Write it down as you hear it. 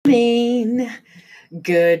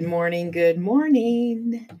Good morning. Good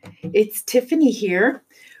morning. It's Tiffany here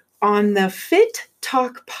on the Fit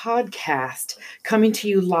Talk podcast, coming to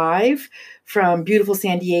you live from beautiful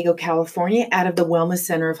San Diego, California, out of the Wellness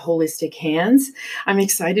Center of Holistic Hands. I'm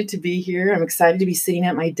excited to be here. I'm excited to be sitting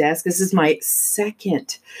at my desk. This is my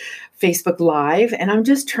second Facebook Live, and I'm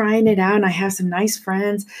just trying it out. And I have some nice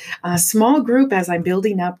friends, a small group as I'm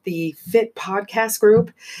building up the Fit podcast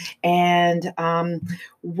group, and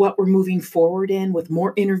what we're moving forward in with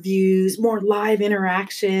more interviews, more live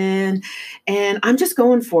interaction. And I'm just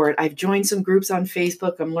going for it. I've joined some groups on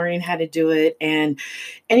Facebook. I'm learning how to do it. And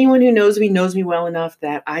anyone who knows me well enough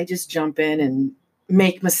that I just jump in and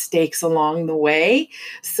make mistakes along the way.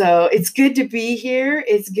 So it's good to be here.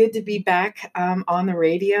 It's good to be back on the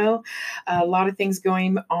radio. A lot of things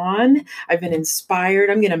going on. I've been inspired.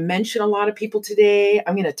 I'm going to mention a lot of people today.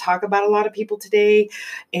 I'm going to talk about a lot of people today.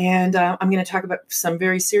 And I'm going to talk about some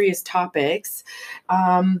very serious topics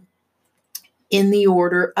in the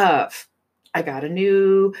order of, I got a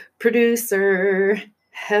new producer.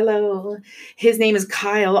 Hello. His name is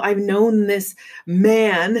Kyle. I've known this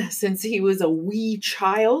man since he was a wee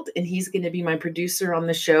child, and he's going to be my producer on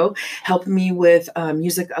the show, helping me with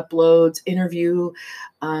music uploads, interview,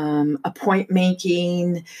 appointment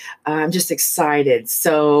making. I'm just excited.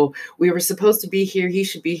 So we were supposed to be here. He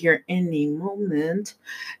should be here any moment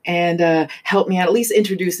and help me out, at least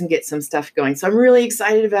introduce and get some stuff going. So I'm really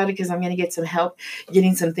excited about it because I'm going to get some help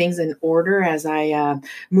getting some things in order as I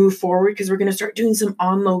move forward, because we're going to start doing some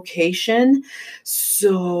on location.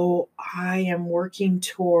 So I am working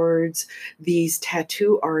towards these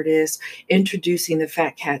tattoo artists introducing the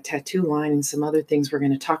Fat Cat tattoo line and some other things we're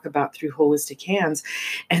going to talk about through Holistic Hands.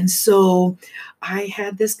 And so I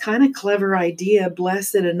had this kind of clever idea,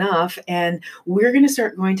 blessed enough, and we're going to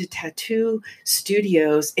start going to tattoo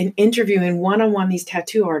studios and interviewing one-on-one these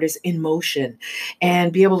tattoo artists in motion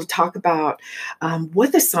and be able to talk about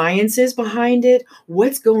what the science is behind it,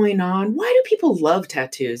 what's going on, why do people love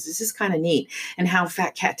tattoos? This is kind of neat, and how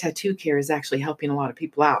Fat Cat Tattoo Care is actually helping a lot of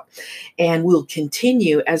people out. And we'll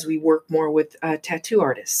continue as we work more with tattoo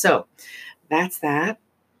artists. So that's that.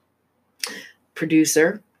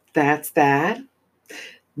 Producer, that's that.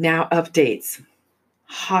 Now updates.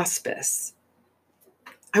 Hospice.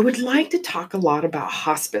 I would like to talk a lot about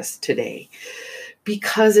hospice today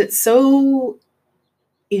because it's so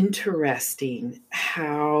interesting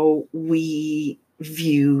how we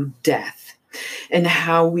view death and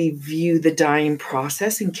how we view the dying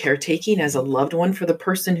process and caretaking as a loved one for the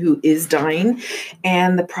person who is dying,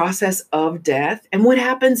 and the process of death and what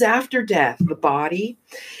happens after death, the body,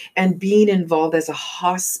 and being involved as a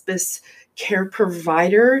hospice care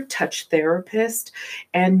provider, touch therapist,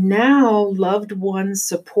 and now loved one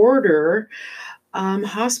supporter.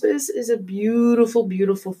 Hospice is a beautiful,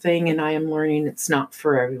 beautiful thing, and I am learning it's not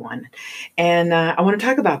for everyone. And I want to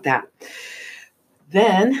talk about that.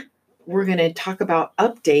 Then we're going to talk about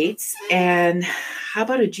updates, and how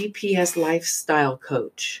about a GPS lifestyle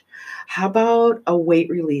coach? How about a weight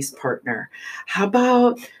release partner? How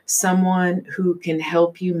about someone who can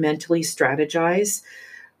help you mentally strategize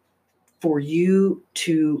for you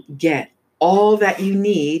to get all that you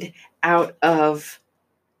need out of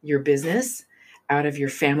your business, out of your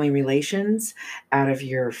family relations, out of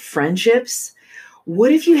your friendships?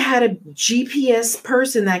 What if you had a GPS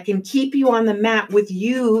person that can keep you on the map with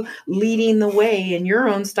you leading the way in your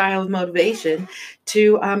own style of motivation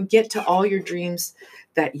to get to all your dreams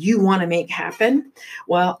that you want to make happen?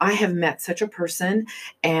 Well, I have met such a person,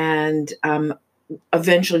 and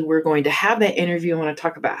eventually we're going to have that interview. I want to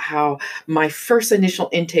talk about how my first initial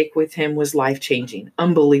intake with him was life-changing,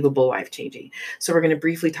 unbelievable life-changing. So we're going to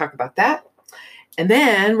briefly talk about that. And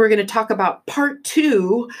then we're going to talk about part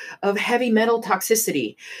 2 of heavy metal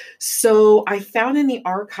toxicity. So I found in the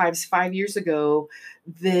archives 5 years ago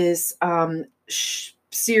this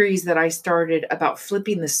series that I started about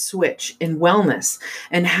flipping the switch in wellness,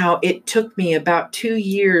 and how it took me about 2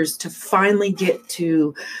 years to finally get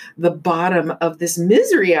to the bottom of this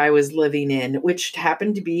misery I was living in, which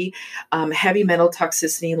happened to be heavy metal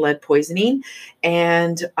toxicity and lead poisoning.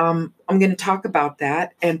 And I'm going to talk about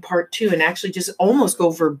that in part 2, and actually just almost go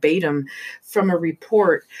verbatim from a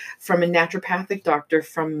report from a naturopathic doctor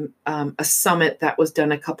from a summit that was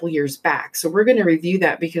done a couple years back. So we're going to review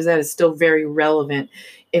that because that is still very relevant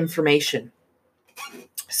information.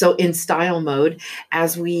 So in style mode,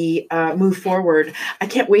 as we move forward, I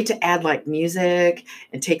can't wait to add like music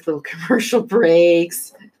and take little commercial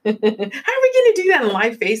breaks. How are we going to do that on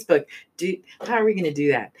live Facebook? How are we going to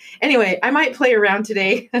do that? Anyway, I might play around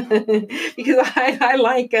today because I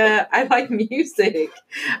like music.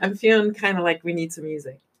 I'm feeling kind of like we need some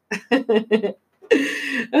music.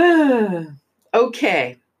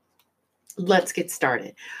 Okay, let's get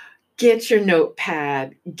started. Get your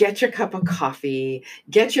notepad, get your cup of coffee,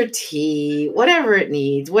 get your tea, whatever it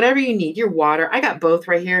needs, whatever you need, your water. I got both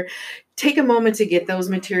right here. Take a moment to get those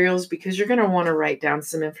materials because you're going to want to write down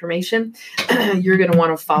some information. You're going to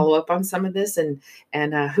want to follow up on some of this, and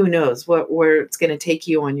who knows where it's going to take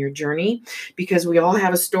you on your journey, because we all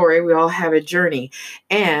have a story, we all have a journey,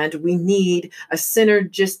 and we need a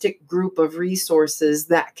synergistic group of resources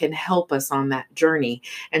that can help us on that journey.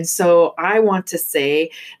 And so I want to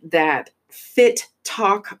say that Fit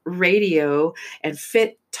Talk Radio and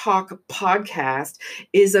Fit Talk Podcast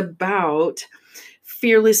is about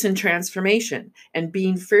fearless in transformation. And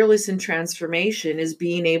being fearless in transformation is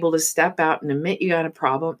being able to step out and admit you got a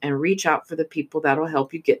problem and reach out for the people that'll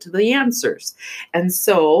help you get to the answers. And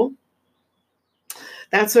so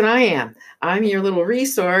that's what I am. I'm your little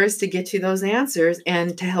resource to get you those answers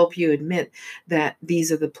and to help you admit that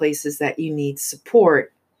these are the places that you need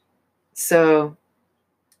support. So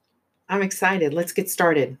I'm excited. Let's get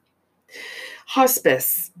started.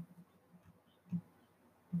 Hospice.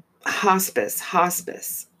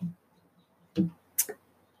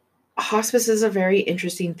 Hospice is a very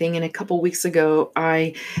interesting thing. And a couple weeks ago,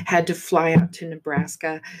 I had to fly out to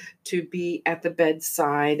Nebraska to be at the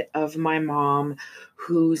bedside of my mom,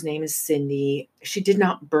 whose name is Cindy. She did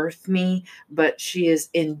not birth me, but she is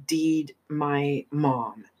indeed my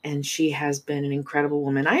mom. And she has been an incredible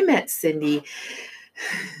woman. I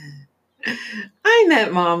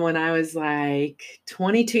met Mom when I was like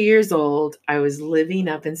 22 years old. I was living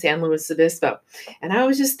up in San Luis Obispo, and I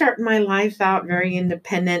was just starting my life out very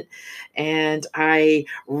independent. And I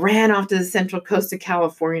ran off to the Central Coast of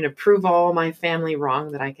California to prove all my family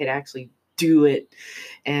wrong that I could actually do it.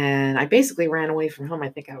 And I basically ran away from home. I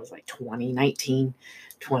think I was like 19,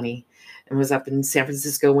 20. And was up in San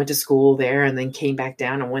Francisco, went to school there, and then came back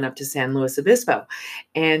down and went up to San Luis Obispo.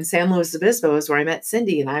 And San Luis Obispo is where I met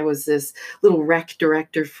Cindy, and I was this little rec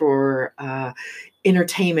director for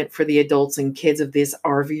entertainment for the adults and kids of this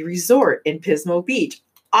RV resort in Pismo Beach.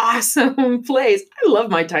 Awesome place. I love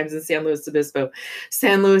my times in San Luis Obispo.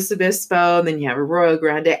 And then you have Arroyo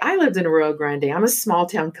Grande. I lived in Arroyo Grande. I'm a small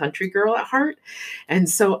town country girl at heart. And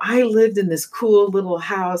so I lived in this cool little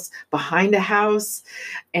house behind a house.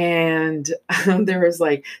 And there was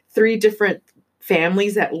like 3 different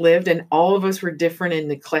families that lived, and all of us were different and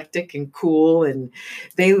eclectic and cool. And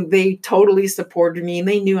they totally supported me. And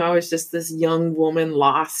they knew I was just this young woman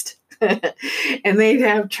lost. And they'd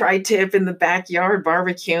have tri-tip in the backyard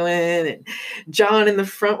barbecuing, and John in the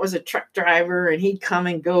front was a truck driver, and he'd come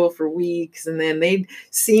and go for weeks. And then they'd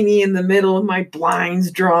see me in the middle of my blinds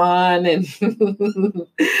drawn, and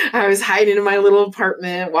I was hiding in my little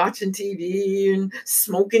apartment watching TV and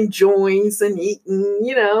smoking joints and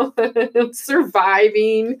eating,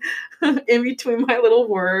 surviving in between my little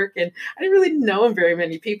work. And I didn't really know very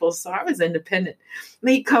many people, so I was independent.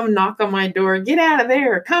 They'd come knock on my door, get out of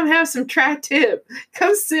there, come have some tri-tip,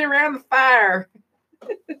 come sit around the fire.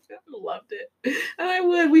 I loved it. And I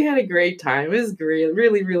would. We had a great time. It was great,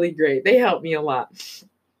 really, really great. They helped me a lot.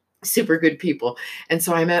 Super good people. And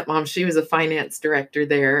so I met Mom. She was a finance director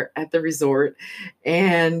there at the resort.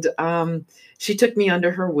 And she took me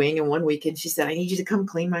under her wing. And one weekend she said, I need you to come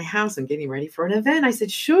clean my house. I'm getting ready for an event. I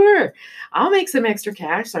said, sure, I'll make some extra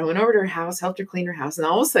cash. So I went over to her house, helped her clean her house. And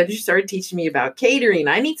all of a sudden she started teaching me about catering.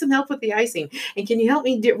 I need some help with the icing. And can you help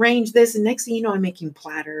me arrange this? And next thing you know, I'm making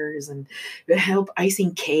platters and help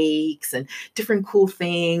icing cakes and different cool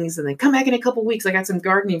things. And then come back in a couple weeks. I got some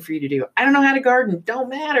gardening for you to do. I don't know how to garden. Don't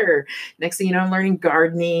matter. Next thing you know, I'm learning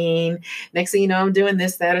gardening. Next thing you know, I'm doing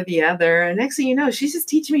this, that, or the other. And next thing you know, she's just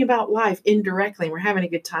teaching me about life indirectly. We're having a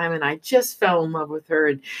good time. And I just fell in love with her.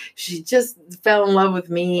 And she just fell in love with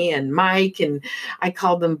me and Mike. And I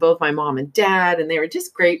called them both my mom and dad. And they were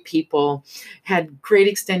just great people. Had great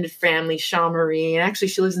extended family, Shaw Marie. And actually,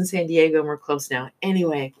 she lives in San Diego and we're close now.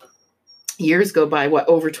 Anyway, years go by,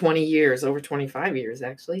 over 20 years, over 25 years,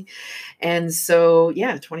 actually. And so,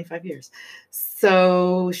 25 years.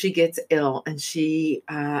 So she gets ill, and she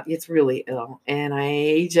gets really ill. And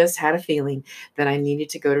I just had a feeling that I needed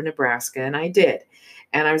to go to Nebraska, and I did.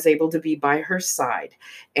 And I was able to be by her side,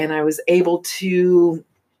 and I was able to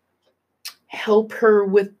help her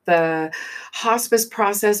with the hospice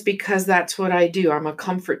process, because that's what I do. I'm a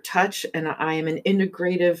comfort touch, and I am an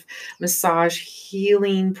integrative massage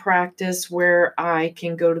healing practice where I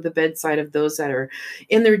can go to the bedside of those that are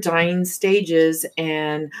in their dying stages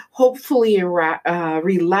and hopefully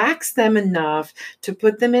relax them enough to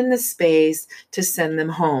put them in the space to send them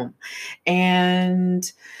home.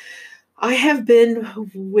 And I have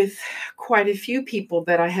been with quite a few people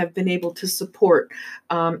that I have been able to support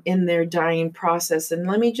in their dying process. And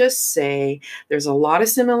let me just say, there's a lot of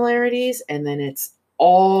similarities, and then it's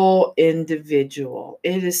all individual.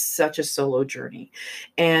 It is such a solo journey,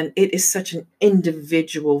 and it is such an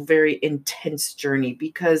individual, very intense journey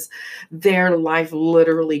because their life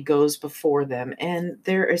literally goes before them. And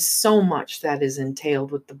there is so much that is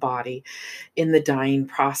entailed with the body in the dying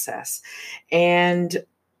process. And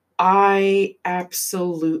I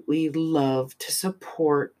absolutely love to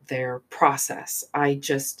support their process.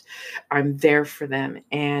 I'm there for them.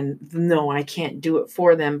 And no, I can't do it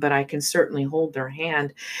for them, but I can certainly hold their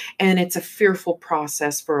hand. And it's a fearful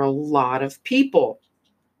process for a lot of people.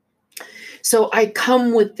 So I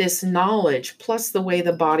come with this knowledge, plus the way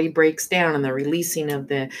the body breaks down and the releasing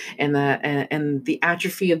of and the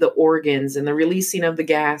atrophy of the organs and the releasing of the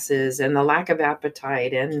gases and the lack of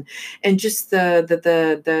appetite and just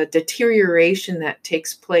the deterioration that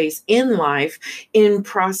takes place in life in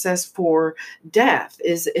process for death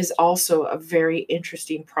is also a very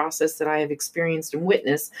interesting process that I have experienced and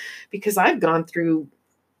witnessed because I've gone through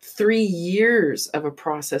 3 years of a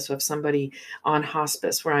process of somebody on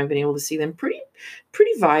hospice where I've been able to see them pretty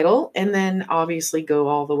vital, and then obviously go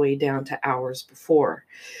all the way down to hours before.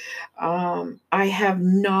 I have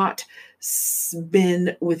not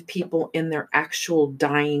been with people in their actual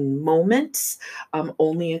dying moments,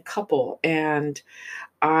 only a couple, and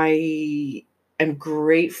I am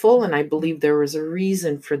grateful, and I believe there was a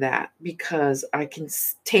reason for that because I can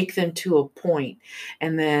take them to a point,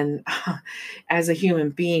 and then as a human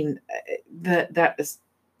being, that is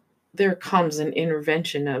there comes an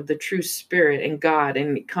intervention of the true spirit and God,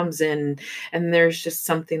 and it comes in, and there's just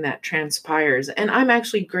something that transpires. And I'm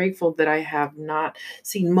actually grateful that I have not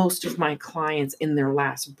seen most of my clients in their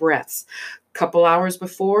last breaths. Couple hours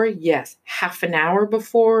before, yes. Half an hour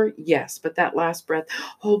before, yes. But that last breath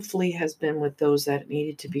hopefully has been with those that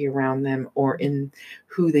needed to be around them or in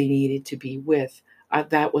who they needed to be with.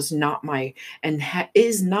 That was not my and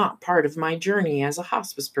is not part of my journey as a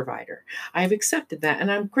hospice provider. I've accepted that and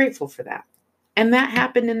I'm grateful for that. And that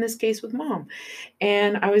happened in this case with mom.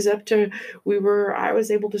 And I was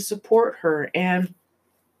able to support her. And,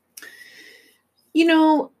 you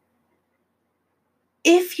know,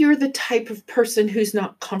 if you're the type of person who's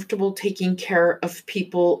not comfortable taking care of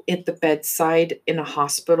people at the bedside in a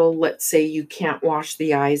hospital, let's say you can't wash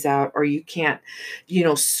the eyes out or you can't,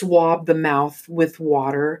 swab the mouth with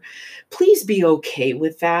water, please be okay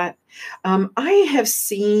with that. I have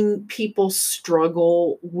seen people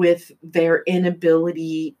struggle with their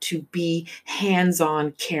inability to be hands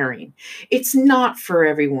on caring. It's not for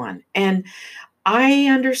everyone. And I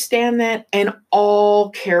understand that, and all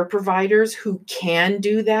care providers who can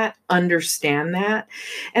do that understand that.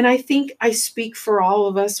 And I think I speak for all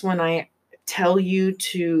of us when I tell you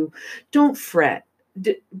to don't fret.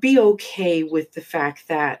 Be okay with the fact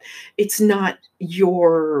that it's not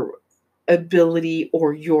your ability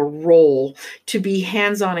or your role to be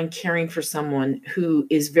hands-on and caring for someone who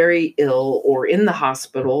is very ill or in the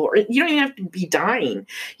hospital, or you don't even have to be dying.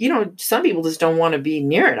 Some people just don't want to be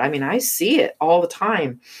near it. I mean, I see it all the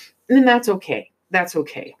time, and that's okay. That's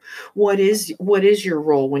okay. What is your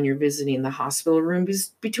role when you're visiting the hospital room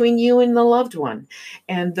is between you and the loved one.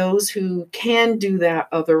 And those who can do that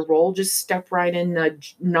other role just step right in,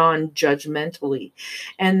 non-judgmentally.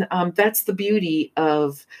 And that's the beauty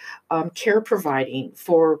of care providing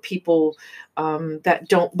for people that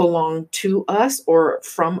don't belong to us or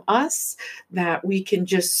from us, that we can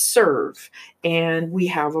just serve, and we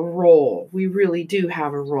have a role. We really do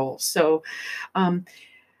have a role. So um,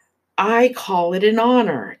 I call it an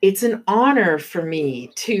honor. It's an honor for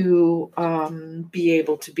me to be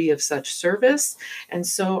able to be of such service. And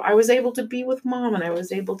so I was able to be with mom, and I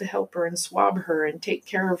was able to help her and swab her and take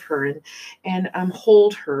care of her and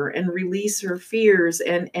hold her and release her fears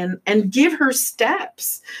and give her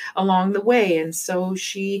steps along the way. And so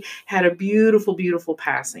she had a beautiful, beautiful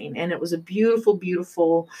passing, and it was a beautiful,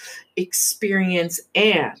 beautiful experience.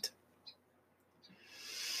 And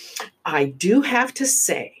I do have to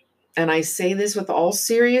say, and I say this with all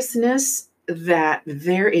seriousness, that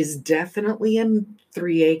there is definitely a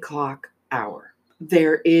 3 o'clock hour.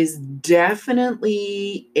 There is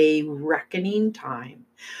definitely a reckoning time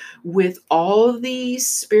with all of these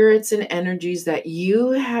spirits and energies that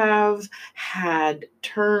you have had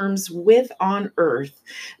terms with on earth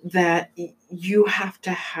that you have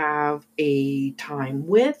to have a time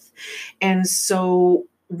with. And so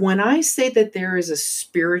when I say that there is a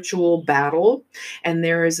spiritual battle and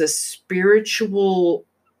there is a spiritual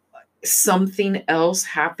something else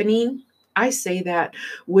happening, I say that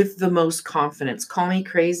with the most confidence. Call me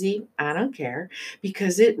crazy, I don't care,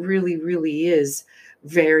 because it really, really is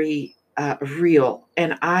very real.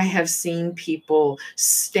 And I have seen people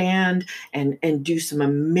stand and do some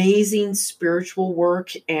amazing spiritual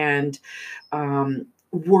work and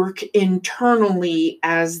work internally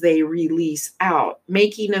as they release out,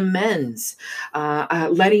 making amends,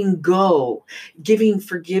 letting go, giving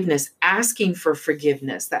forgiveness, asking for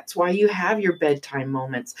forgiveness. That's why you have your bedtime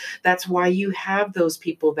moments. That's why you have those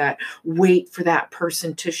people that wait for that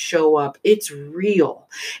person to show up. It's real.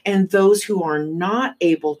 And those who are not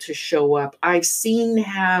able to show up, I've seen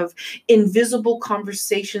have invisible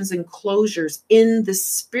conversations and closures in the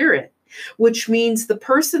spirit, which means the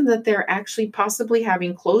person that they're actually possibly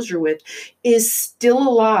having closure with is still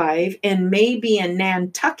alive and maybe in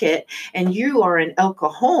Nantucket, and you are in El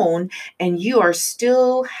Cajon, and you are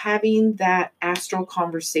still having that astral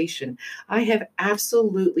conversation. I have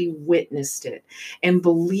absolutely witnessed it and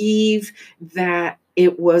believe that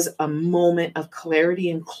it was a moment of clarity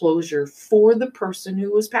and closure for the person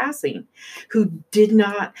who was passing, who did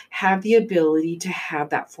not have the ability to have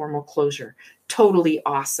that formal closure. Totally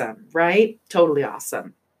awesome, right? Totally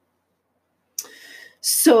awesome.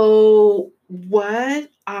 So, what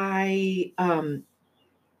I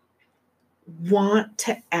want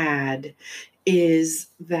to add is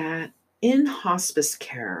that in hospice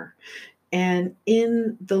care and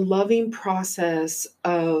in the loving process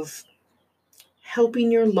of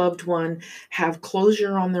helping your loved one have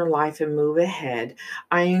closure on their life and move ahead,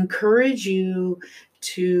 I encourage you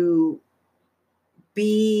to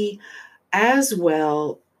be as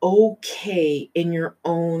well okay in your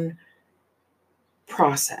own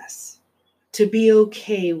process, to be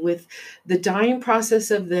okay with the dying process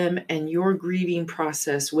of them and your grieving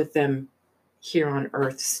process with them here on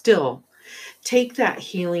earth still. Take that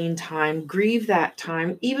healing time, grieve that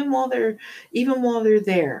time, even while they're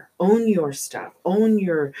there. Own your stuff, own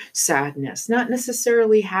your sadness, not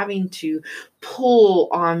necessarily having to pull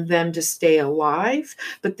on them to stay alive,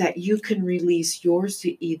 but that you can release yours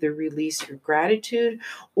to either release your gratitude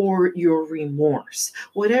or your remorse.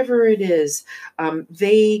 Whatever it is,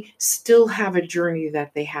 they still have a journey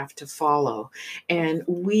that they have to follow. And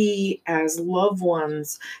we as loved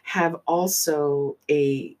ones have also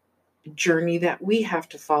a journey that we have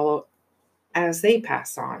to follow as they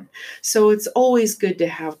pass on. So it's always good to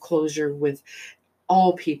have closure with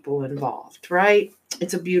all people involved, right?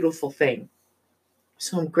 It's a beautiful thing.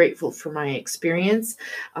 So I'm grateful for my experience.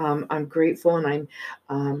 I'm grateful, and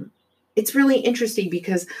it's really interesting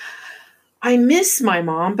because I miss my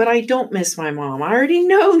mom, but I don't miss my mom. I already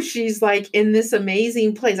know she's like in this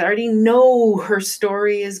amazing place. I already know her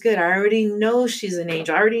story is good. I already know she's an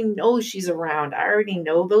angel. I already know she's around. I already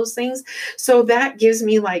know those things. So that gives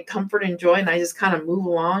me like comfort and joy. And I just kind of move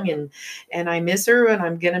along and I miss her and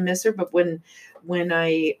I'm gonna miss her. But but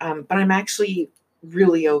I'm actually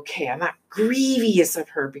really okay. I'm not grievous of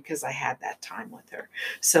her because I had that time with her.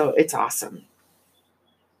 So it's awesome.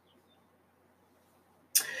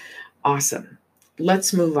 Awesome.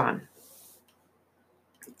 Let's move on.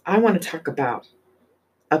 I want to talk about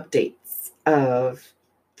updates of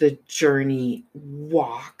the journey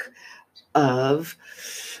walk of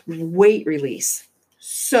weight release.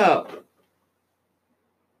 So,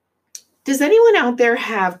 does anyone out there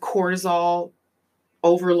have cortisol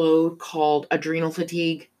overload called adrenal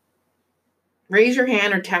fatigue? Raise your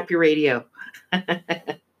hand or tap your radio.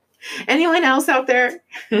 Anyone else out there?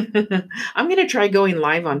 I'm going to try going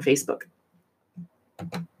live on Facebook.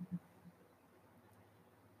 I'm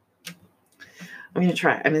going to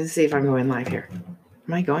try. I'm going to see if I'm going live here.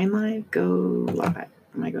 Am I going live? Go live.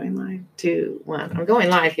 Am I going live? 2, 1. I'm going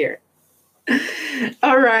live here.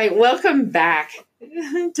 All right. Welcome back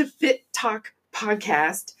to Fit Talk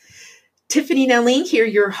Podcast. Tiffany Nelling here,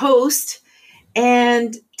 your host.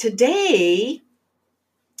 And today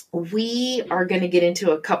we are going to get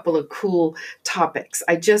into a couple of cool topics.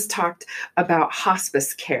 I just talked about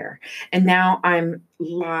hospice care, and now I'm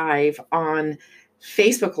live on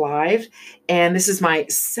Facebook Live, and this is my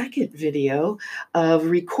second video of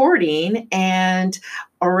recording and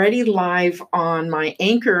already live on my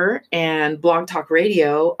Anchor and Blog Talk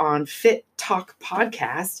Radio on Fit Talk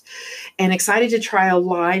Podcast, and excited to try a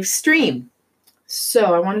live stream.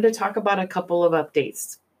 So I wanted to talk about a couple of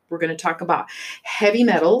updates. We're going to talk about heavy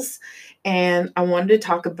metals, and I wanted to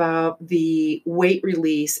talk about the weight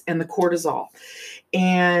release and the cortisol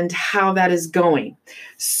and how that is going.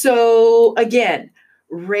 So again,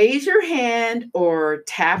 raise your hand or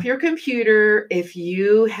tap your computer if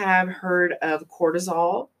you have heard of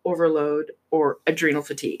cortisol overload or adrenal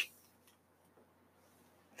fatigue.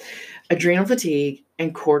 Adrenal fatigue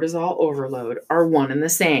and cortisol overload are one and the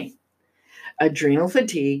same. Adrenal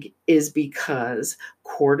fatigue is because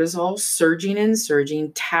cortisol surging and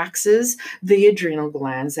surging taxes the adrenal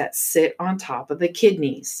glands that sit on top of the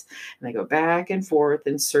kidneys. And they go back and forth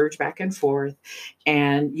and surge back and forth,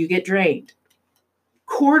 and you get drained.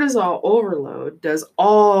 Cortisol overload does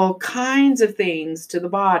all kinds of things to the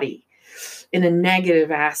body in a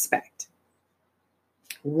negative aspect.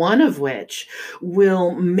 One of which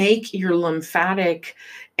will make your lymphatic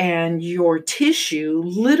and your tissue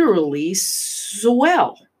literally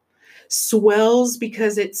swells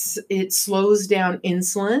because it slows down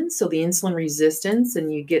insulin, so the insulin resistance,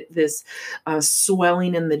 and you get this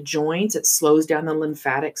swelling in the joints. It slows down the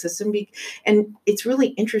lymphatic system, and it's really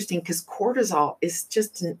interesting because cortisol is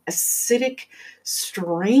just an acidic,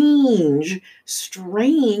 strange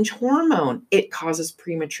hormone. It causes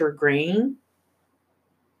premature graying.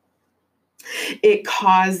 It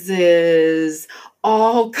causes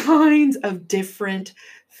all kinds of different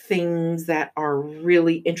things that are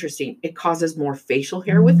really interesting. It causes more facial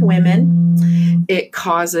hair with women. It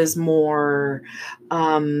causes more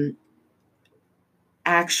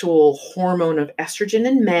actual hormone of estrogen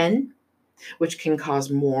in men, which can cause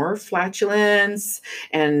more flatulence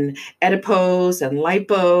and adipose and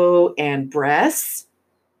lipo and breasts.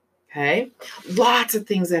 Okay. Lots of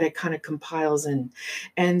things that it kind of compiles in.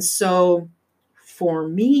 And so for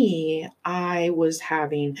me, I was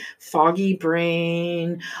having foggy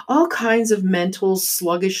brain, all kinds of mental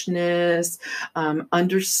sluggishness,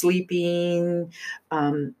 undersleeping,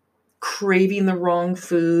 craving the wrong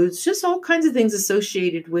foods, just all kinds of things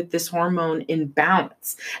associated with this hormone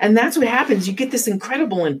imbalance. And that's what happens. You get this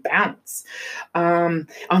incredible imbalance on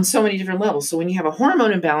so many different levels. So when you have a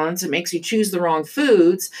hormone imbalance, it makes you choose the wrong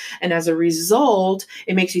foods. And as a result,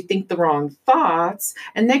 it makes you think the wrong thoughts.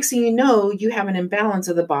 And next thing you know, you have an imbalance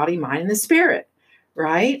of the body, mind, and the spirit,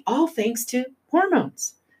 right? All thanks to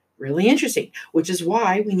hormones. Really interesting, which is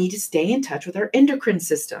why we need to stay in touch with our endocrine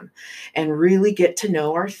system and really get to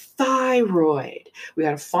know our thyroid. We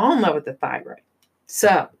got to fall in love with the thyroid.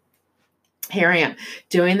 So here I am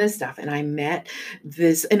doing this stuff, and I met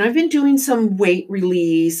this, and I've been doing some weight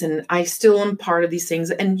release, and I still am part of these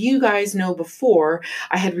things. And you guys know before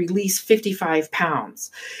I had released 55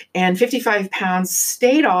 pounds, and 55 pounds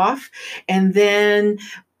stayed off, and then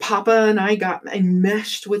Papa and I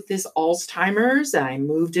meshed with this Alzheimer's. I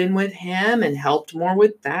moved in with him and helped more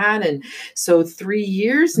with that. And so 3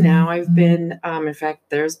 years now I've been, in fact,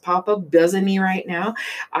 there's Papa buzzing me right now.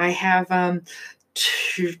 I have,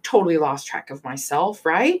 totally lost track of myself,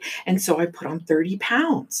 right? And so I put on 30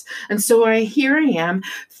 pounds. And so here I am,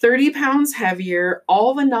 30 pounds heavier,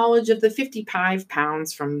 all the knowledge of the 55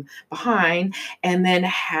 pounds from behind, and then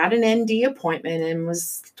had an ND appointment and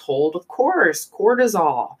was told, of course,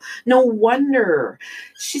 cortisol. No wonder.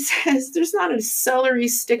 She says there's not a celery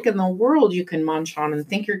stick in the world you can munch on and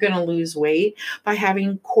think you're going to lose weight by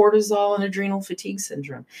having cortisol and adrenal fatigue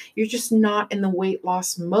syndrome. You're just not in the weight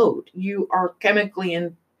loss mode. You are chemically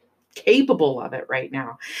incapable of it right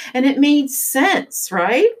now. And it made sense,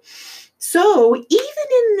 right? So even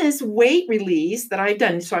in this weight release that I've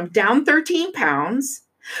done, so I'm down 13 pounds,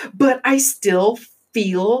 but I still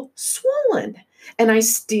feel swollen and I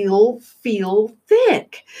still feel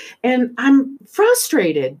thick. And I'm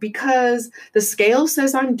frustrated because the scale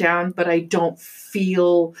says I'm down, but I don't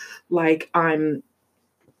feel like I'm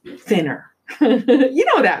thinner. You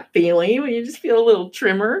know that feeling when you just feel a little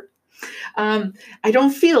trimmer. I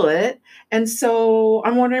don't feel it. And so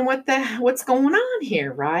I'm wondering what's going on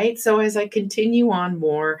here, right? So as I continue on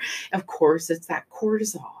more, of course, it's that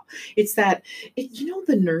cortisol. It's that,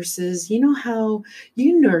 the nurses, how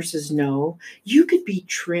you nurses know you could be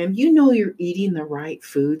trim. You're eating the right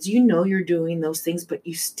foods. You're doing those things, but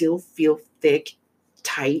you still feel thick,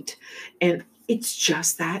 tight. And it's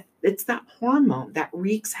just that. It's that hormone that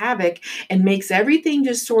wreaks havoc and makes everything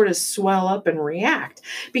just sort of swell up and react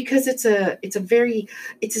because it's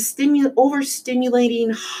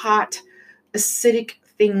overstimulating, hot, acidic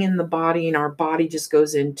thing in the body, and our body just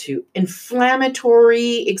goes into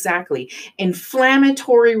inflammatory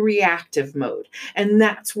reactive mode. And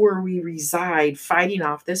that's where we reside, fighting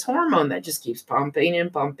off this hormone that just keeps pumping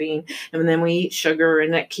and pumping. And then we eat sugar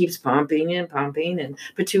and that keeps pumping and pumping, and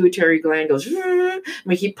pituitary gland goes, and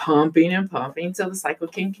we keep pumping and pumping so the cycle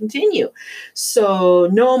can continue. So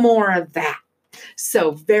no more of that.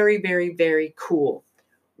 So very, very, very cool.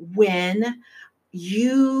 When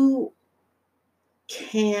you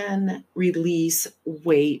can release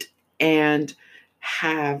weight and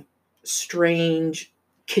have strange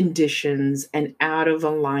conditions and out of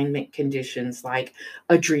alignment conditions like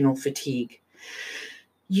adrenal fatigue,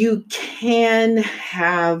 You can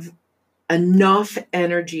have enough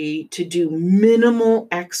energy to do minimal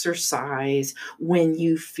exercise when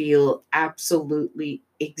you feel absolutely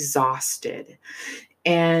exhausted.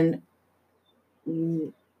 And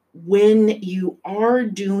when you are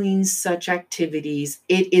doing such activities,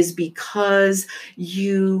 it is because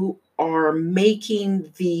you are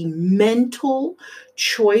making the mental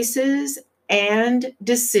choices and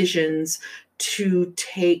decisions to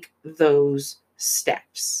take those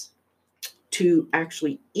steps, to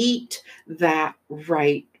actually eat that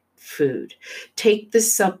right food. Take the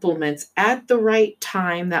supplements at the right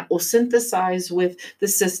time that will synthesize with the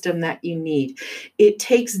system that you need. It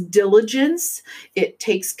takes diligence, it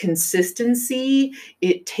takes consistency,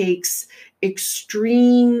 it takes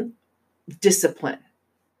extreme discipline.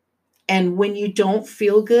 And when you don't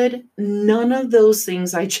feel good, none of those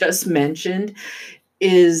things I just mentioned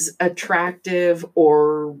is attractive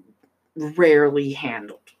or rarely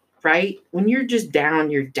handled, right? When you're just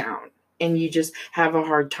down, you're down and you just have a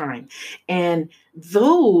hard time. And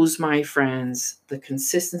those, my friends, the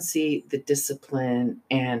consistency, the discipline,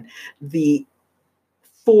 and the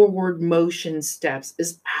forward motion steps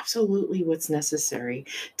is absolutely what's necessary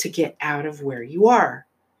to get out of where you are,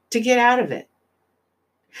 to get out of it.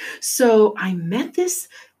 So I met this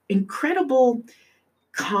incredible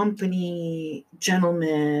company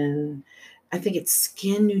gentleman. I think it's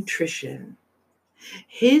Skin Nutrition.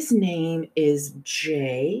 His name is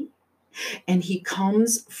Jay, and he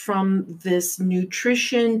comes from this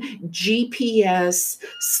nutrition GPS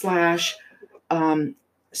slash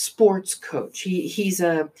sports coach. He's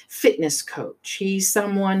a fitness coach. He's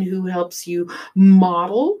someone who helps you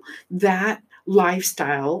model that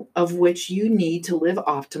lifestyle of which you need to live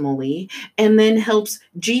optimally, and then helps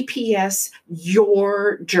GPS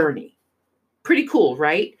your journey. Pretty cool,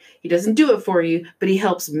 right? He doesn't do it for you, but he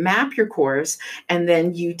helps map your course, and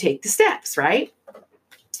then you take the steps, right?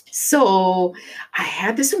 So I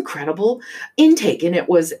had this incredible intake, and it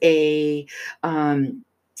was a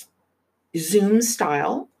Zoom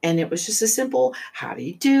style, and it was just a simple, how do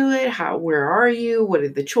you do it? Where are you? What are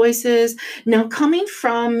the choices? Now, coming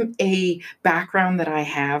from a background that I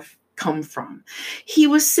have come from, he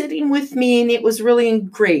was sitting with me, and it was really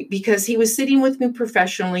great because he was sitting with me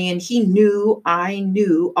professionally, and he knew I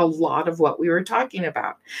knew a lot of what we were talking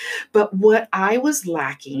about. But what I was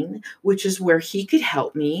lacking, which is where he could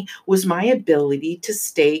help me, was my ability to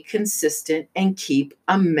stay consistent and keep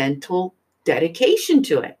a mental dedication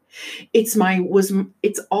to it. It's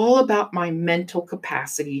all about my mental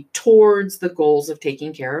capacity towards the goals of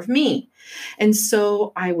taking care of me. And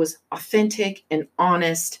so I was authentic and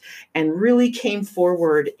honest and really came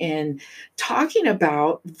forward in talking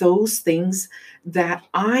about those things that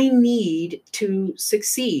I need to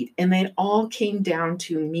succeed. And they all came down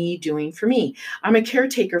to me doing for me. I'm a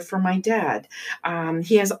caretaker for my dad.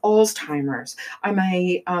 He has Alzheimer's. I'm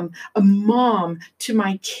a mom to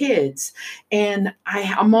my kids. And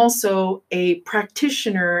I'm also a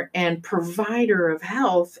practitioner and provider of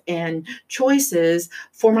health and choices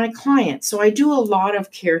for my clients. So I do a lot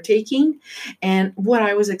of caretaking. And what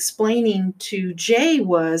I was explaining to Jay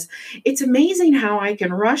was, it's amazing how I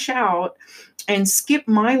can rush out and skip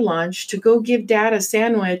my lunch to go give dad a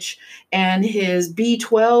sandwich and his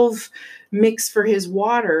B12 mix for his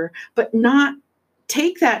water, but not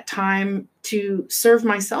take that time to serve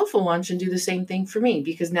myself a lunch and do the same thing for me,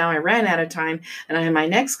 because now I ran out of time and I have my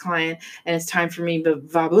next client and it's time for me, but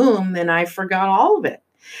vaboom, then I forgot all of it.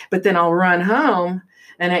 But then I'll run home,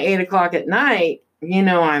 and at 8 o'clock at night,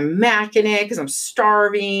 I'm macking it because I'm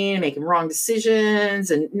starving, making wrong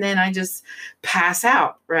decisions, and then I just pass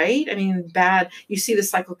out, right? I mean, you see the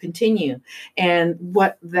cycle continue. And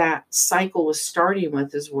what that cycle was starting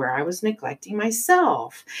with is where I was neglecting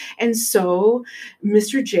myself. And so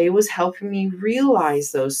Mr. J was helping me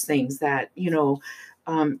realize those things that,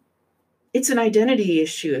 it's an identity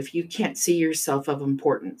issue if you can't see yourself of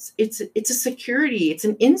importance. It's a security, it's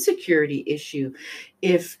an insecurity issue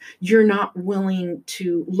if you're not willing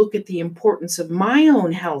to look at the importance of my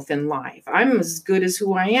own health in life. I'm as good as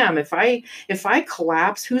who I am. If I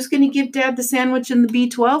collapse, who's going to give dad the sandwich and the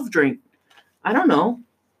B12 drink? I don't know.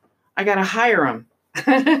 I got to hire him.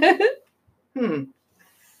 You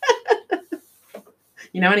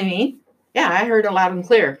know what I mean? Yeah, I heard it loud and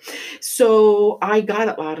clear. So I got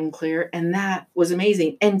it loud and clear, and that was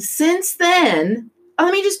amazing. And since then,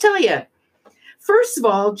 let me just tell you, first of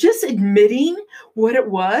all, just admitting what it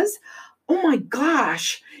was, oh my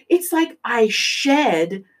gosh, it's like I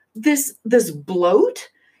shed this bloat,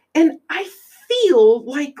 and I feel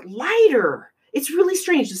like lighter. It's really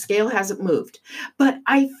strange. The scale hasn't moved, but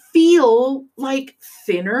I feel like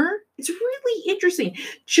thinner. It's really interesting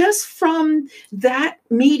just from that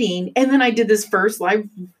meeting. And then I did this first live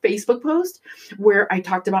Facebook post where I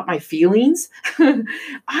talked about my feelings.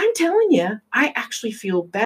 I'm telling you, I actually feel better.